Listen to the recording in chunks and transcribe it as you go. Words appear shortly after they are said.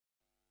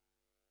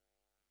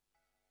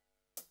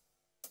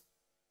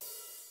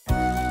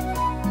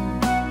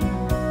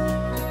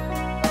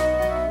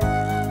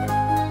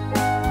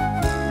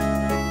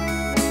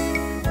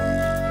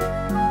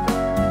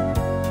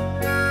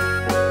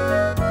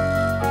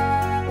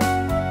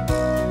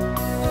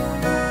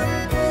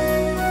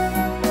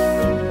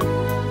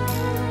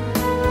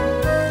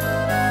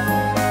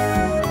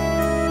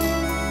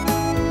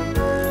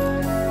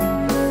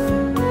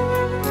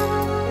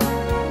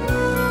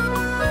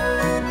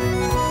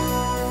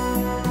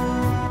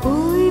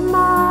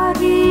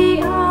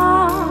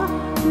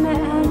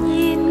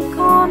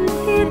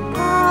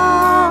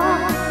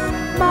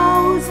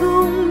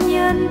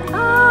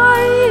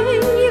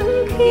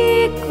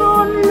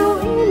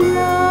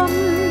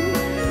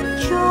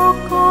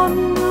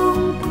con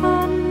nương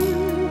thân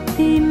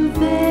tìm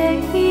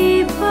về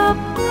khi vấp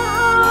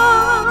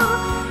ngã,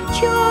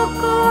 cho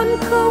con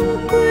không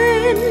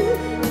quên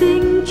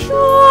tình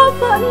Chúa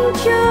vẫn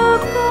chờ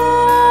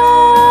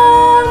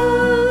con.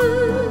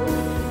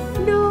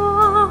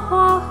 Đóa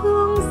hoa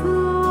hướng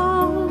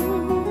dương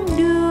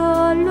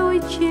đưa lối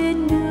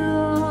trên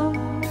đường,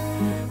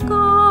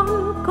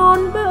 con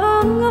còn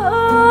bỡ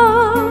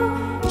ngỡ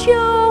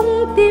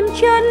trong tìm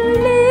chân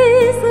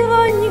lý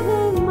giữa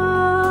những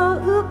mơ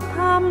ước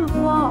tham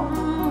vọng.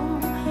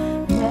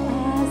 Mẹ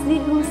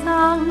dịu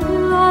dàng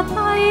đưa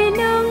tay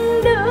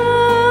nâng đỡ,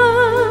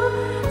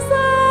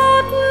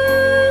 dắt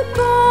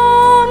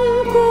con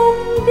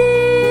cùng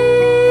đi.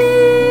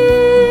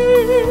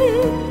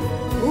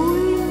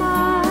 Ôi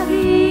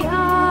Maria,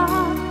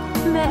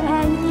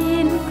 mẹ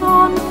nhìn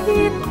con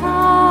thiết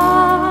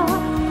tha,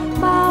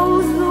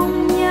 bao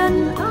dung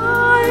nhân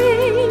ái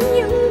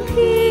những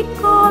khi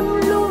con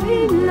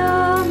lỗi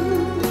lầm,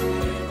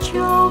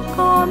 cho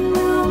con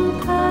nương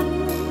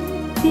thân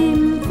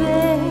tìm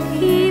về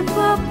khi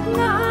vấp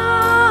ngã,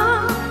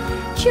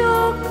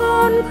 cho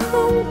con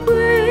không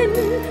quên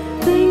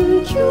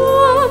tình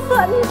Chúa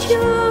vẫn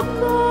chờ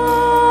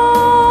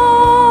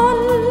con.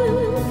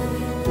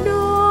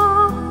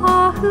 Đóa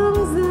hoa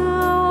hướng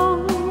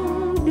dương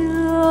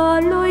đưa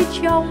lối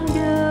trong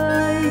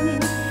đời,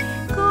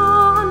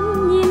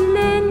 con nhìn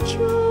lên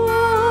Chúa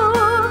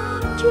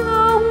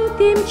trong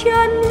tìm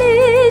chân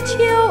lý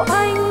chiếu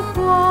ánh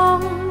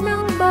quang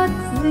nắng bất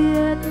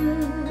diệt.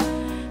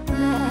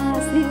 Mẹ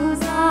dịu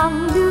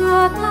dàng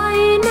đưa tay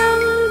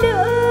nâng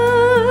đỡ,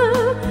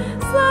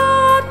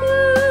 dắt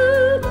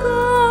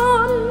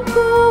con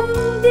cùng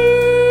đi.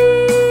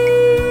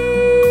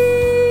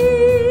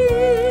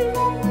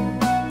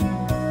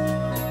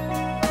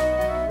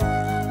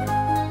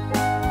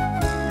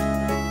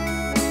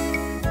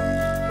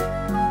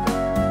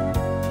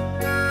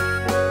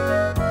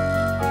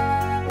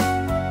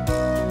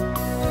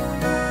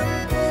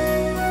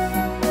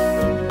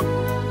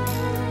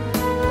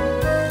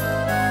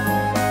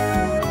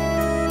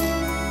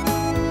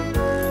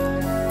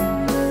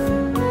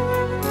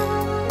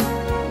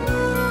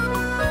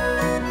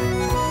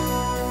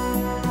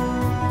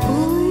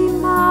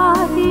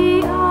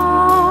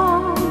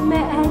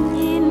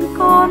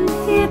 Con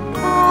thiết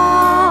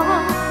tha,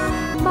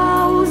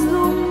 bao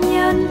dung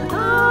nhân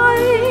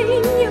ái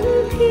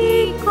những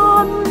khi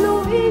con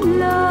lỗi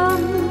lầm,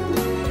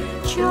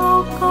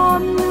 cho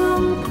con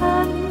nương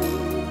thân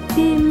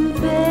tìm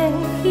về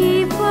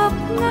khi vấp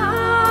ngã,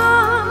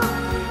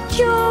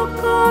 cho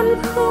con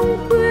không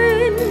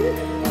quên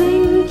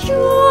tình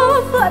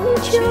Chúa vẫn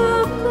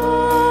chờ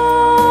con.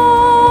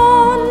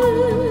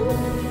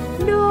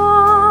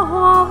 Đóa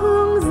hoa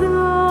hướng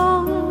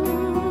dương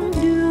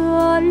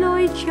đưa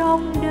lối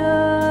trong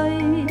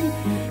đời,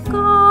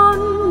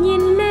 con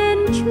nhìn lên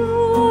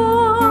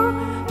Chúa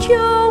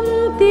trong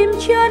tìm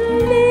chân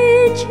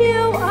lý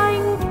chiếu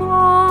ánh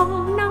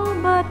quang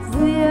nắng bất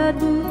diệt.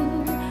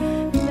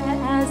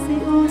 Mẹ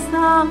dịu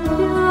dàng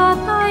đưa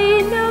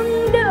tay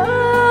nâng đỡ,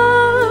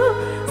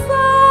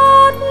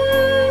 dắt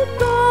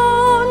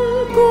con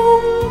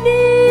cùng đi.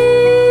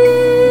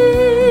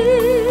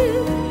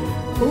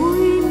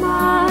 Ôi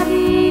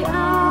Maria,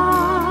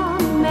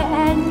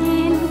 mẹ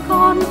nhìn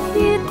con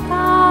thiết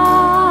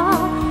tha,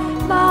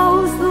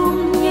 bao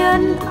dung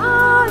nhân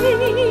ái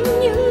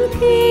những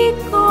khi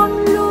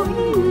con lỗi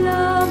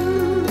lầm,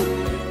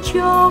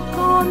 cho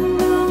con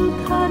nương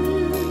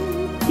thân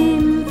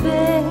tìm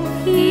về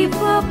khi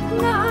vấp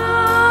ngã,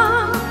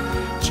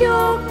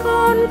 cho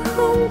con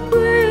không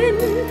quên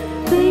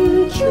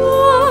tình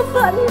Chúa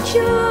vẫn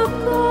chờ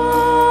con.